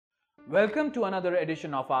Welcome to another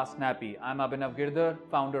edition of Ask Snappy. I'm Abhinav Girdhar,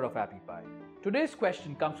 founder of AppyPie. Today's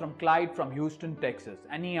question comes from Clyde from Houston, Texas,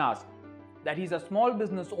 and he asked that he's a small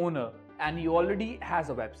business owner and he already has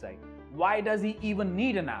a website. Why does he even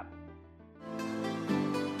need an app?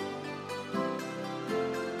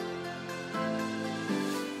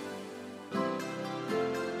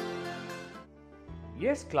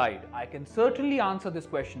 Yes, Clyde, I can certainly answer this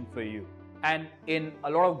question for you and in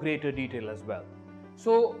a lot of greater detail as well.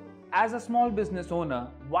 So, as a small business owner,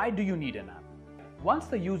 why do you need an app? Once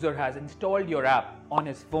the user has installed your app on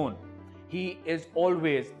his phone, he is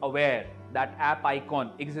always aware that app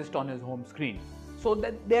icon exists on his home screen. So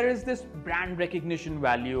that there is this brand recognition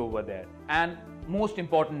value over there. And most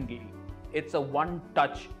importantly, it's a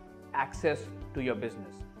one-touch access to your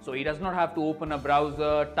business. So he does not have to open a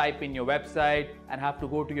browser, type in your website and have to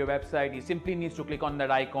go to your website. He simply needs to click on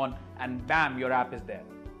that icon and bam, your app is there.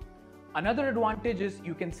 Another advantage is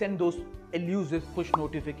you can send those elusive push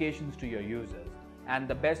notifications to your users. And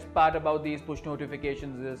the best part about these push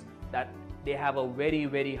notifications is that they have a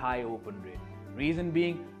very high open rate. Reason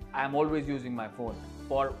being, I am always using my phone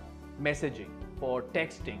for messaging, for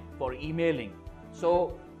texting, for emailing.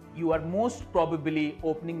 So you are most probably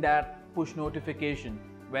opening that push notification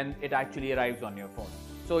when it actually arrives on your phone.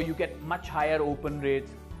 So you get much higher open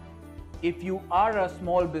rates. If you are a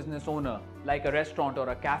small business owner, like a restaurant or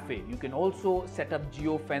a cafe, you can also set up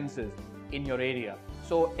geo fences in your area.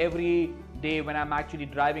 So every day when I'm actually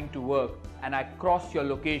driving to work and I cross your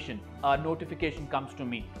location, a notification comes to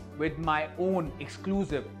me with my own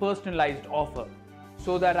exclusive personalized offer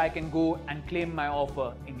so that I can go and claim my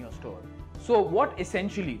offer in your store. So what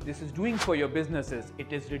essentially this is doing for your business is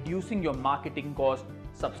it is reducing your marketing cost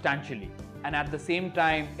substantially, and at the same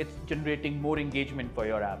time it's generating more engagement for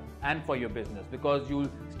your app and for your business because you'll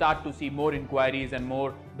start to see more inquiries and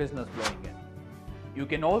more business flowing in. You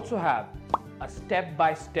can also have a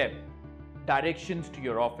step-by-step directions to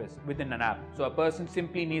your office within an app. So a person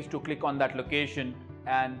simply needs to click on that location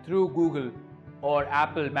and through Google or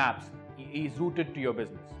Apple Maps, he is routed to your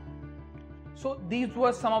business. So these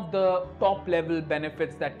were some of the top level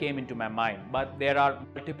benefits that came into my mind, but there are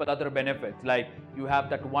multiple other benefits like you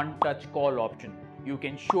have that one touch call option. You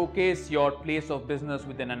can showcase your place of business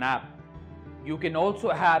within an app. You can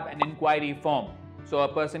also have an inquiry form. So a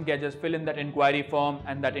person can just fill in that inquiry form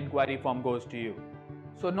and that inquiry form goes to you.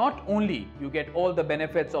 So not only you get all the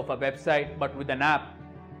benefits of a website, but with an app,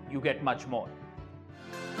 you get much more.